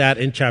writes about that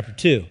in chapter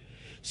 2.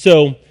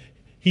 So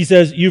he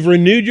says, "You've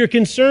renewed your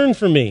concern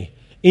for me.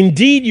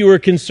 Indeed, you were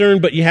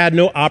concerned, but you had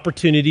no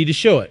opportunity to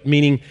show it,"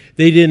 meaning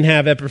they didn't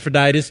have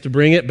Epaphroditus to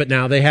bring it, but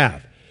now they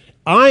have.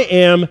 "I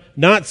am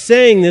not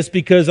saying this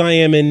because I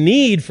am in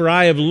need, for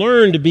I have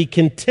learned to be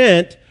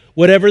content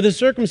whatever the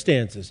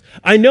circumstances.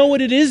 I know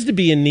what it is to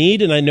be in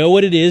need, and I know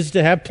what it is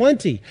to have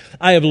plenty.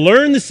 I have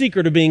learned the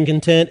secret of being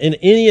content in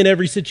any and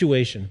every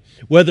situation,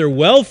 whether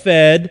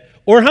well-fed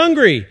or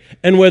hungry,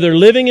 and whether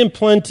living in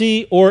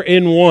plenty or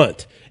in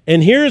want."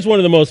 And here's one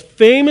of the most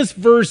famous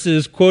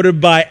verses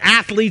quoted by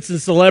athletes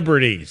and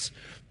celebrities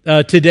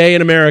today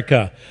in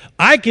America.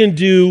 "I can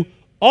do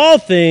all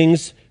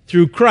things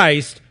through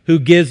Christ who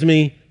gives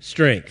me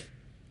strength."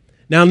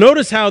 Now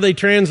notice how they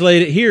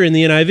translate it here in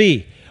the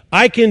NIV.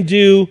 "I can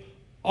do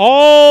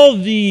all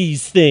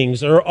these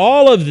things," or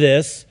all of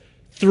this,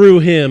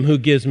 "through him who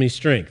gives me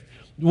strength."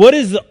 What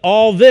does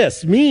all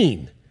this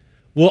mean?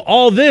 Well,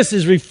 all this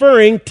is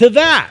referring to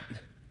that.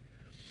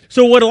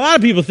 So what a lot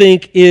of people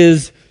think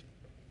is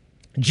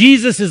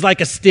Jesus is like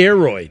a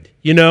steroid,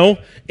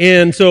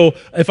 And so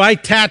if I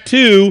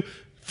tattoo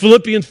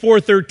Philippians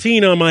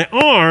 4:13 on my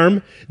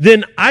arm,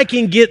 then I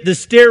can get the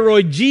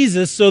steroid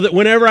Jesus so that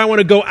whenever I want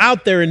to go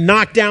out there and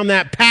knock down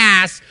that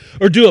pass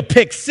or do a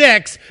pick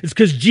six, it's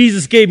because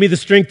Jesus gave me the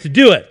strength to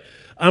do it.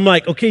 I'm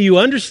like, okay, you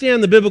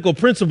understand the biblical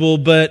principle,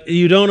 but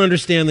you don't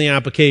understand the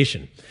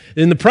application.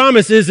 And the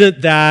promise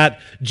isn't that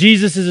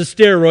Jesus is a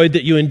steroid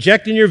that you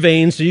inject in your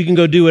veins so you can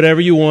go do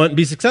whatever you want and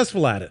be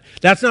successful at it.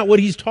 That's not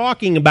what he's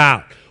talking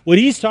about. What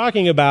he's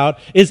talking about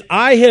is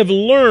I have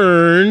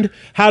learned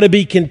how to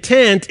be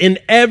content in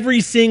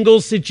every single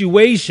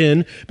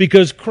situation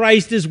because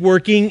Christ is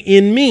working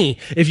in me.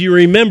 If you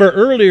remember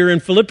earlier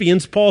in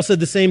Philippians, Paul said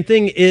the same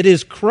thing. It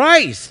is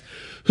Christ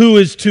who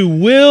is to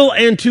will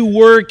and to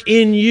work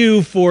in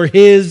you for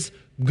his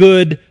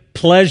good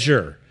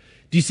pleasure.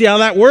 Do you see how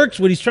that works?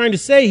 What he's trying to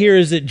say here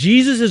is that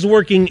Jesus is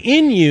working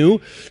in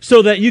you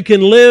so that you can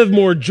live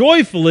more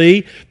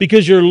joyfully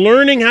because you're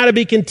learning how to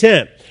be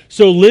content.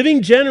 So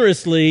living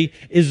generously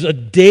is a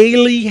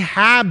daily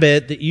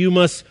habit that you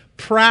must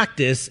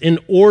practice in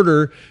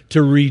order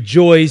to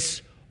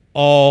rejoice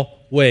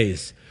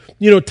always.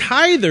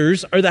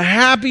 Tithers are the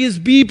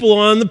happiest people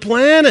on the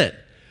planet.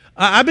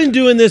 I've been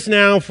doing this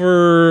now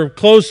for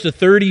close to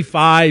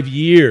 35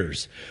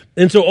 years.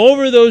 And so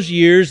over those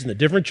years, in the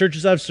different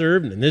churches I've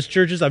served, and in this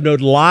churches, I've known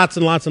lots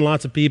and lots and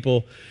lots of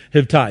people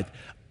have tithed.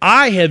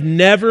 I have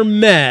never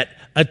met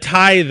a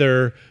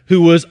tither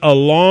who was a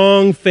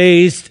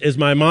long-faced, as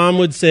my mom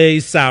would say,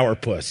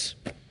 sourpuss.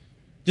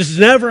 This has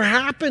never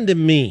happened to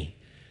me.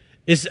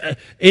 It's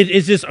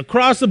just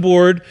across the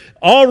board.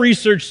 All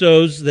research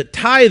shows that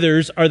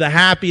tithers are the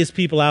happiest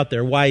people out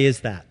there. Why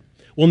is that?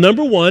 Well,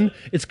 number one,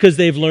 it's because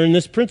they've learned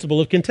this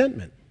principle of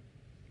contentment.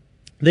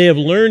 They have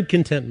learned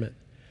contentment.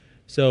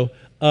 So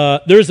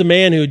there's a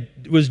man who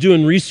was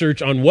doing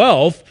research on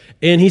wealth,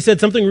 and he said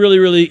something really,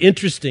 really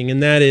interesting,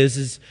 and that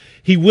is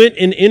he went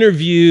and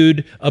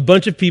interviewed a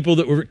bunch of people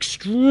that were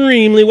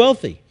extremely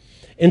wealthy.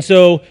 And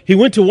so he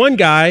went to one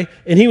guy,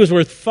 and he was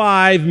worth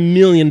 $5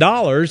 million,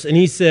 and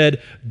he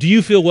said, "Do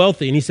you feel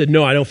wealthy?" And he said,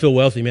 "No, I don't feel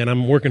wealthy, man.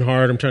 I'm working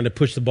hard. I'm trying to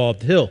push the ball up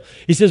the hill."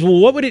 He says, "Well,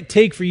 what would it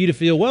take for you to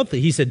feel wealthy?"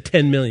 He said,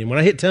 $10 million. When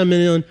I hit 10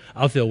 million,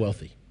 I'll feel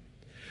wealthy.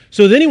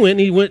 So then he went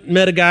and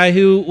met a guy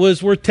who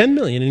was worth 10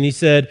 million, and he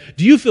said,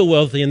 "Do you feel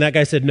wealthy?" And that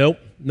guy said, "Nope,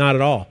 not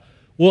at all."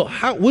 "Well,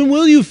 when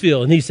will you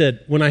feel?" And he said,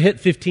 "When I hit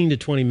 15 to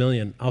 20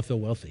 million, I'll feel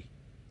wealthy."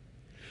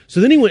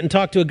 So then he went and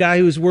talked to a guy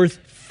who was worth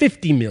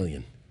 50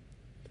 million.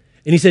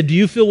 And he said, "Do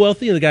you feel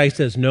wealthy?" And the guy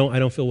says, "No, I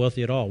don't feel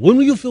wealthy at all." "When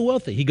will you feel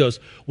wealthy?" He goes,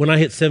 "When I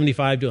hit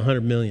 75 to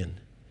 100 million.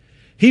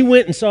 He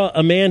went and saw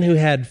a man who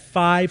had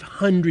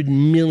 $500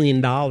 million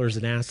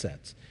in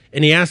assets.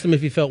 And he asked him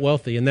if he felt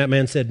wealthy. And that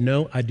man said,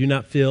 "No, I do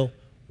not feel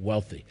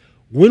wealthy."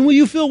 "When will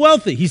you feel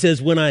wealthy?" He says,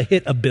 "When I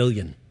hit 1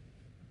 billion.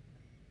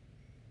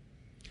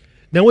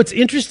 Now, what's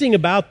interesting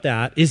about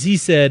that is he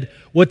said,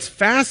 what's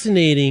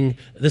fascinating,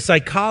 the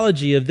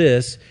psychology of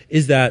this,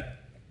 is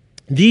that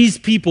these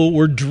people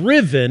were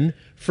driven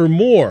for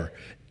more.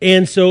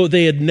 And so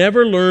they had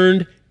never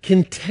learned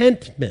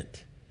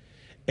contentment.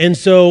 And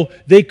so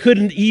they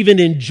couldn't even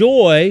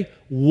enjoy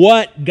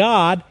what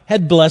God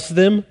had blessed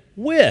them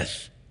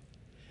with.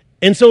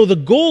 And so the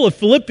goal of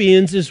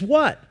Philippians is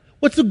what?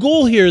 What's the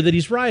goal here that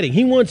he's writing?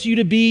 He wants you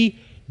to be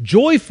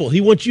joyful.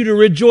 He wants you to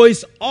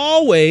rejoice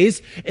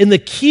always. And the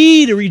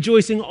key to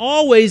rejoicing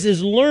always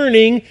is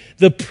learning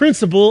the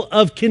principle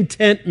of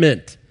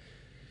contentment.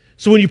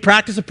 So when you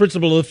practice the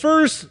principle of the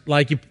first,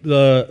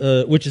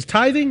 which is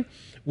tithing,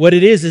 what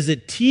it is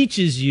it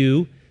teaches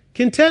you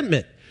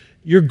contentment.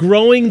 You're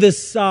growing the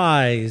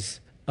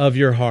size of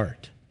your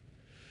heart.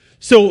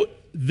 So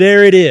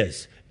there it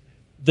is.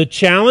 the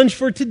challenge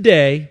for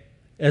today,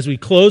 as we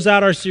close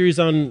out our series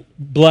on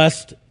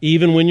blessed,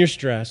 even when you're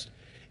stressed,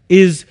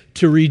 is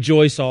to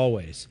rejoice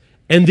always.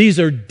 And these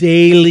are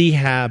daily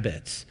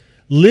habits.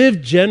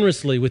 Live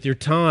generously with your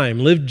time.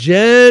 Live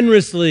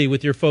generously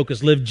with your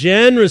focus. Live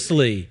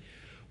generously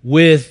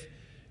with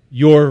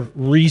your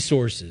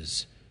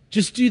resources.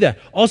 Just do that.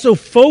 Also,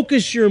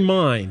 focus your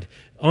mind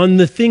on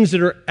the things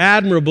that are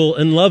admirable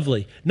and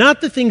lovely.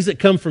 Not the things that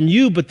come from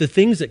you, but the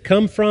things that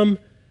come from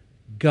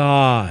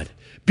God.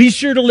 Be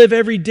sure to live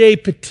every day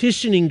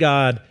petitioning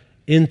God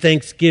in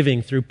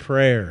thanksgiving through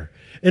prayer.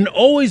 And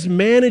always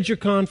manage your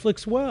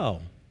conflicts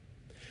well.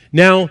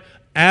 Now,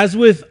 as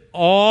with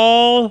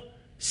all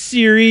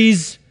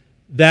series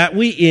that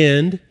we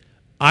end,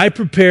 I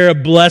prepare a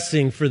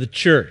blessing for the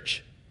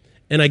church.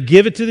 And I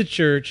give it to the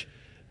church.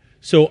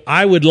 So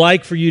I would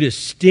like for you to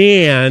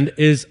stand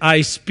as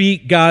I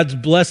speak God's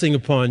blessing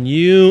upon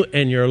you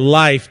and your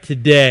life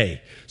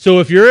today. So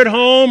if you're at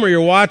home or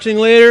you're watching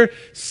later,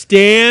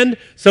 stand.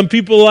 Some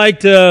people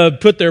like to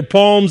put their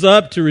palms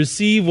up to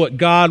receive what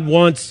God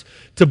wants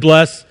to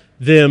bless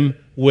them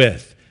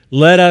with.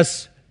 Let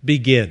us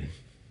begin.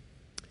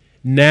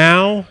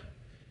 Now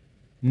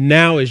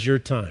is your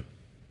time.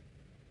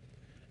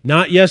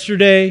 Not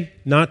yesterday,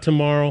 not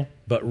tomorrow,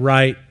 but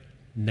right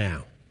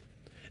now.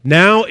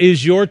 Now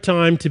is your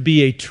time to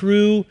be a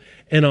true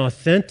and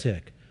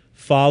authentic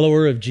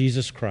follower of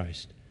Jesus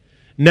Christ.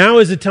 Now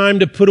is the time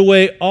to put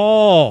away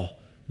all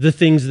the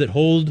things that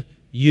hold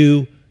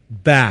you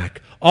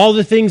back, all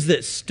the things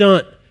that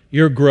stunt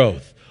your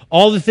growth,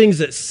 all the things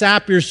that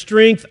sap your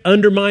strength,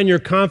 undermine your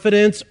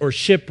confidence, or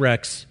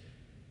shipwrecks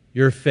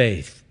your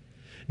faith.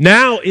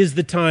 Now is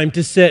the time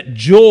to set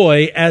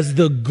joy as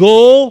the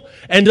goal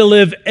and to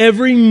live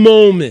every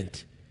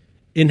moment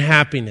in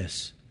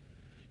happiness.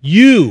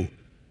 You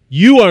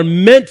are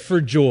meant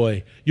for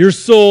joy. Your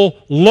soul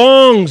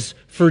longs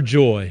for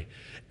joy.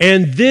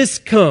 And this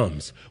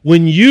comes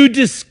when you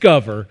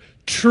discover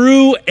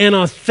true and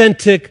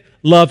authentic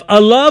love, a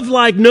love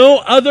like no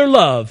other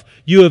love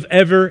you have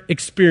ever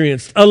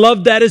experienced, a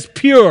love that is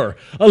pure,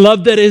 a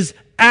love that is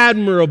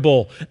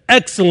admirable,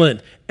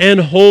 excellent, and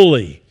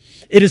holy.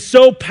 It is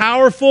so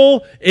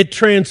powerful, it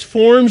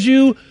transforms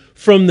you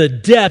from the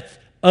depth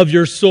of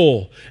your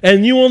soul.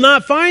 And you will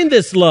not find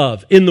this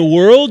love in the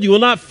world. You will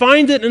not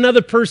find it in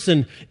another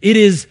person. It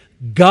is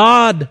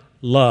God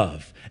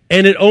love.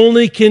 And it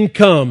only can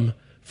come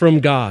from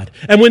God.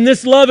 And when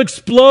this love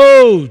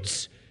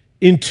explodes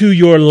into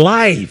your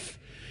life,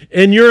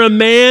 and you're a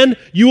man,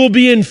 you will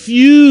be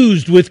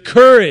infused with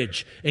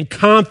courage and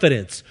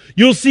confidence.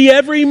 You'll see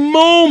every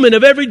moment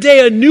of every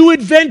day a new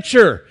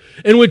adventure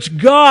in which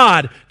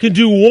God can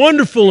do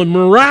wonderful and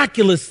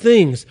miraculous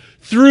things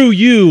through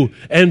you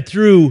and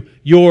through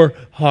your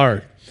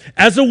heart.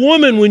 As a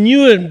woman, when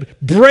you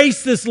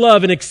embrace this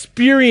love and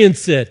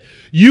experience it,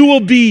 you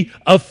will be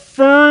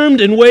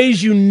affirmed in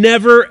ways you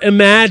never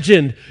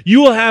imagined.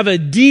 You will have a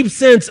deep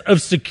sense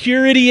of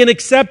security and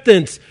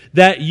acceptance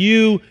that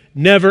you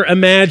never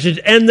imagined.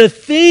 And the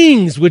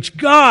things which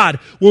God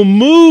will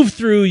move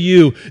through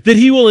you, that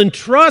He will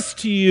entrust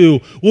to you,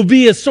 will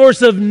be a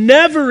source of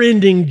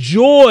never-ending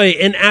joy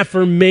and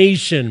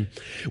affirmation.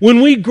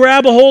 When we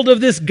grab a hold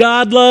of this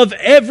God love,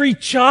 every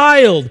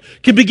child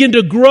can begin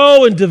to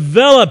grow and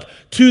develop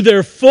to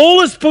their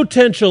fullest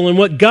potential in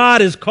what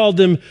God has called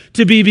them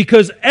to be,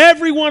 because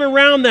everyone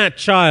around that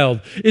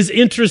child is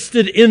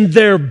interested in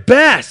their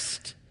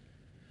best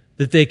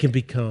that they can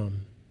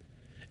become.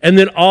 And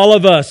then all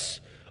of us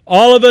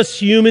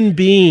human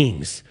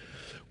beings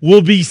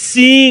will be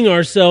seeing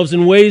ourselves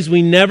in ways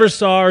we never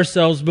saw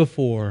ourselves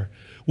before.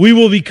 We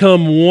will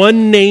become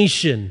one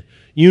nation,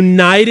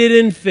 united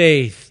in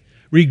faith,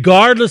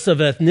 regardless of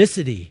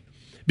ethnicity,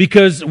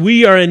 because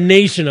we are a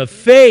nation of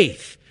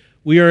faith,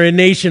 we are a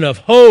nation of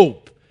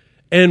hope,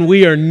 and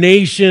we are a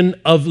nation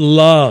of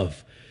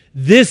love.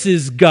 This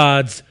is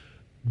God's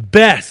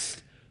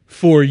best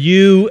for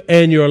you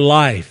and your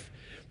life.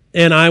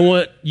 And I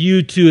want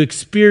you to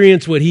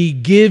experience what He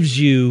gives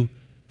you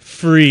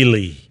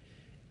freely.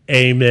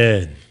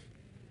 Amen.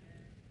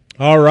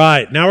 All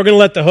right. Now we're going to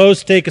let the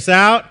host take us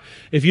out.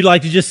 If you'd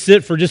like to just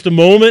sit for just a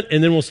moment,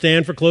 and then we'll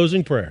stand for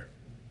closing prayer.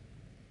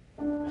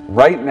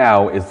 Right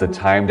now is the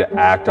time to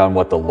act on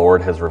what the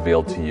Lord has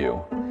revealed to you.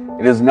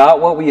 It is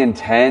not what we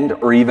intend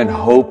or even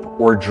hope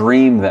or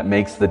dream that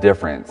makes the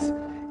difference.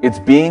 It's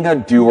being a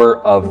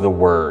doer of the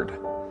Word,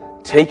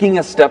 taking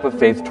a step of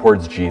faith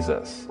towards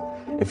Jesus.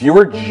 If you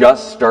are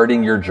just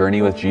starting your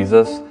journey with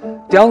Jesus,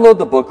 download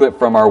the booklet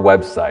from our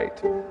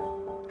website.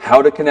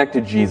 How to Connect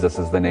to Jesus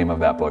is the name of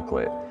that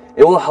booklet.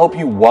 It will help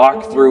you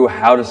walk through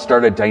how to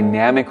start a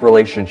dynamic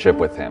relationship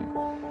with Him.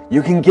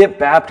 You can get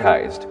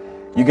baptized.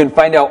 You can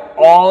find out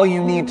all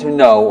you need to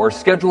know or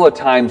schedule a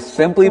time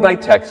simply by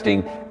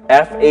texting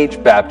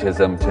FH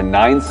Baptism to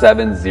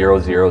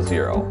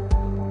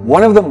 97000.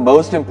 One of the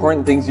most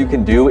important things you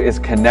can do is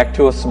connect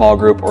to a small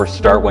group or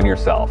start one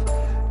yourself.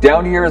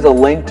 Down here is a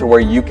link to where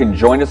you can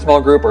join a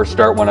small group or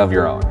start one of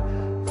your own.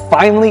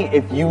 Finally,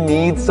 if you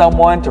need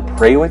someone to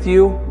pray with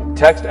you,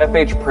 text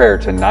FH Prayer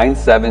to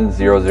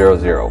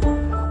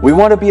 97000. We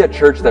want to be a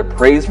church that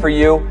prays for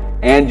you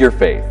and your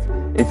faith.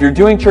 If you're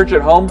doing church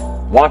at home,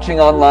 watching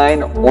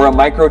online, or a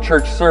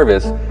micro-church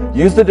service,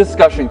 use the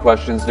discussion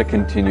questions to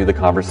continue the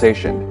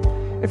conversation.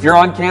 If you're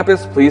on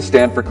campus, please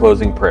stand for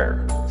closing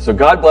prayer. So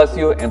God bless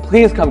you, and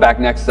please come back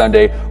next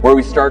Sunday where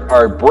we start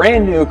our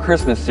brand new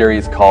Christmas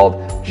series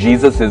called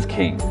Jesus is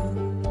King.